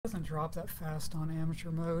drop that fast on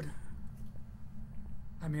amateur mode.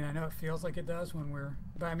 I mean, I know it feels like it does when we're...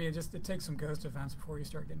 But I mean, it takes some ghost events before you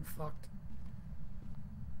start getting fucked.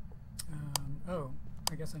 Oh,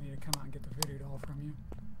 I guess I need to come out and get the voodoo doll from you.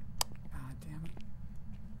 Ah, damn it.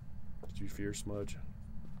 Did you fear smudge?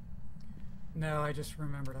 No, I just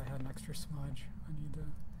remembered I had an extra smudge. I need to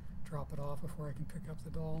drop it off before I can pick up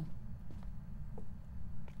the doll.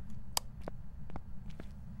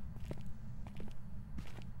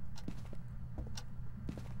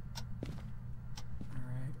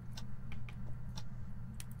 Alright.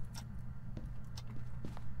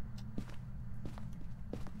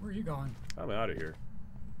 Where are you going? I'm out of here.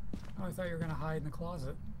 Oh, I thought you were going to hide in the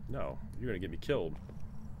closet. No, you're gonna get me killed.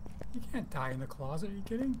 You can't die in the closet, are you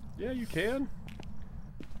kidding? Yeah, you can.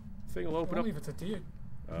 Thing will open Only up. if it's a deogen.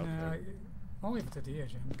 Oh, No, okay. only if it's a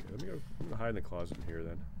deogen. Okay, I'm gonna hide in the closet in here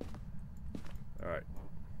then. Alright.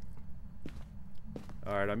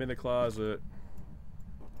 Alright, I'm in the closet.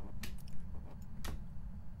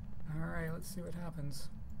 Alright, let's see what happens.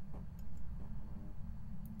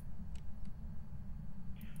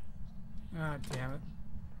 Ah, damn it.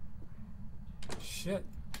 Shit.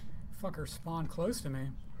 Fucker spawned close to me.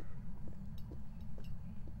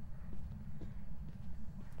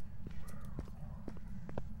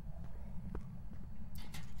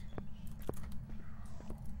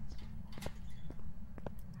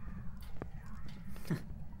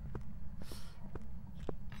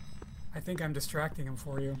 I think I'm distracting him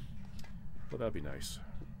for you. Well, that'd be nice.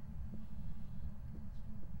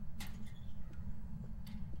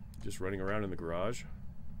 Just running around in the garage.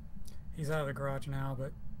 He's out of the garage now,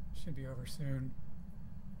 but should be over soon.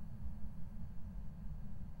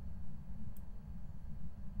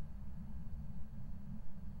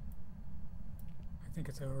 I think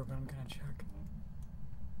it's over, but I'm gonna check.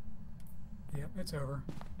 Yep, it's over.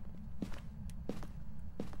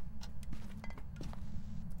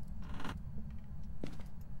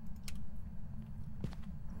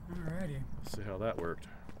 Alrighty. Let's see how that worked.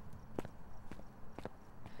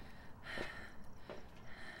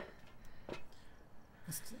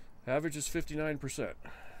 Average is 59%.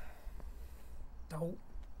 Oh.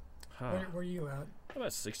 Huh. Where are you at? I'm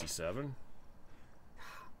at 67.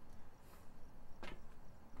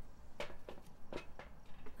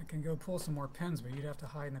 I can go pull some more pins, but you'd have to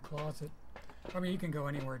hide in the closet. I mean, you can go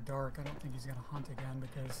anywhere dark. I don't think he's going to hunt again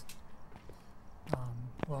because,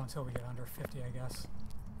 well, until we get under 50, I guess.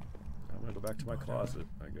 I'm going to go back to my closet,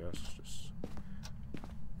 I guess. Just.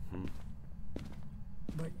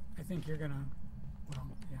 But I think you're going to, well,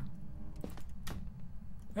 yeah.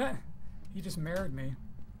 Eh! He just married me.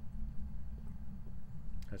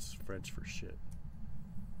 That's French for shit.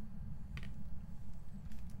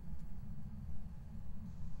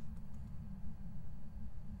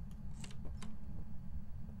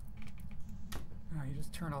 Oh, you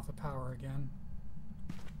just turned off the power again.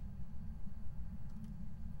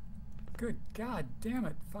 Good God damn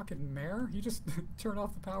it, fucking mare. You just turned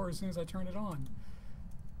off the power as soon as I turned it on.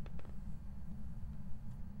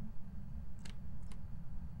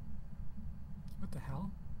 What the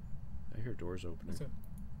hell? I hear doors opening. It's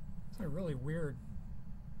a really weird...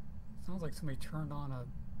 Sounds like somebody turned on a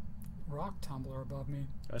rock tumbler above me.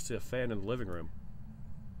 I see a fan in the living room.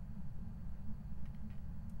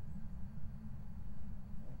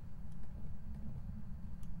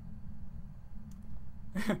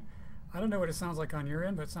 I don't know what it sounds like on your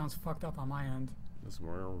end, but it sounds fucked up on my end. Let's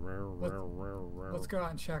go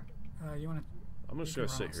out and check. You want to? I'm just gonna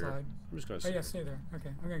sit here. I'm just gonna sit. Oh yeah, stay there. Okay,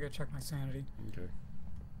 I'm gonna go check my sanity. Okay.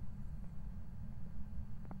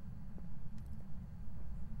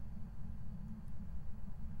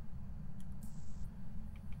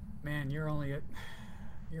 Man, you're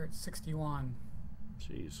at 61.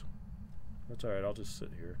 Jeez. That's alright, I'll just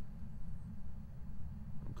sit here.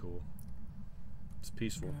 I'm cool. It's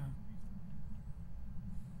peaceful.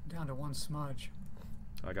 Down to one smudge.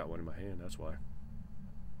 I got one in my hand, that's why.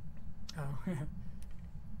 Oh.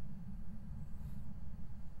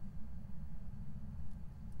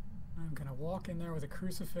 I'm gonna walk in there with a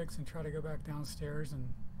crucifix and try to go back downstairs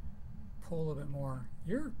and pull a little bit more.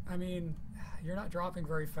 I mean, you're not dropping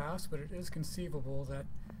very fast, but it is conceivable that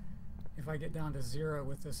if I get down to 0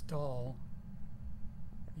 with this doll,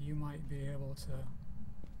 you might be able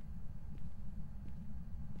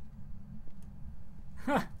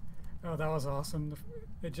to... Oh, that was awesome.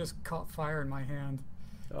 It just caught fire in my hand.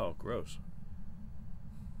 Oh, gross.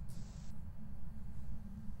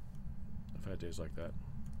 I've had days like that.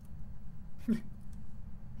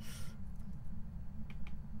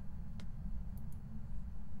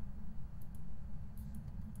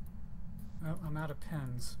 Oh, I'm out of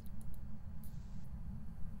pens.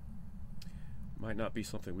 Might not be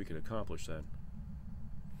something we could accomplish then.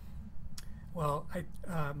 Well, I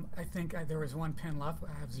think there was one pin left.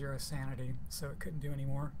 I have 0 sanity, so it couldn't do any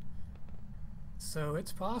more. So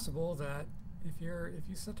it's possible that if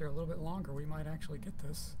you sit there a little bit longer, we might actually get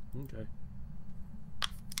this. Okay.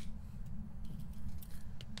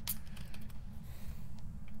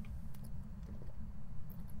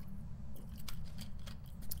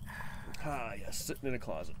 Ah, yes, sitting in a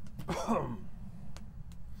closet.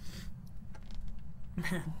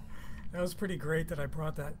 Man, that was pretty great that I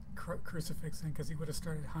brought that crucifix in, because he would have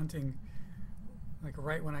started hunting. Like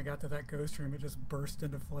right when I got to that ghost room, it just burst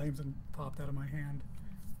into flames and popped out of my hand.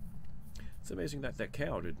 It's amazing that that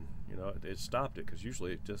counted. You know, it stopped it, because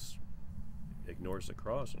usually it just ignores the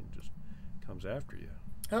cross and just comes after you.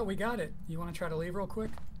 Oh, we got it. You want to try to leave real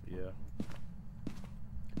quick? Yeah.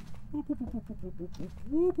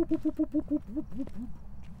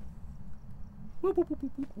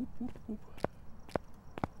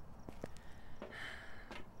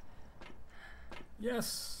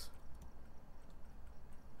 Yes.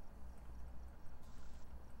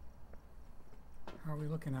 How are we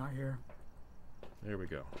looking out here? There we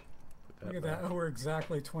go. Put Look at back. that. Oh, we're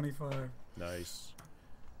exactly 25. Nice.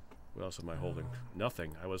 What else am I holding?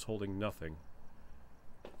 Nothing. I was holding nothing.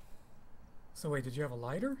 So wait, did you have a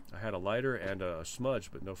lighter? I had a lighter and a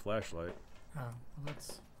smudge, but no flashlight. Oh, well,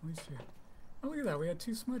 that's at least you. Oh, look at that. We had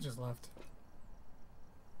 2 smudges left.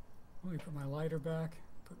 Let me put my lighter back.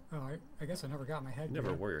 I guess I never got my head.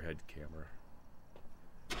 Never wear your head camera.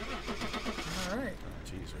 All right.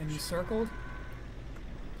 Jesus. And you circled?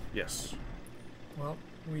 Yes. Well,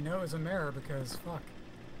 we know it's a mirror because fuck,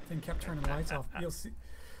 thing kept turning the lights off.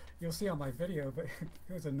 You'll see on my video, but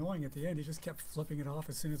it was annoying at the end. He just kept flipping it off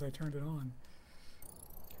as soon as I turned it on.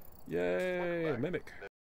 Yay! Mimic.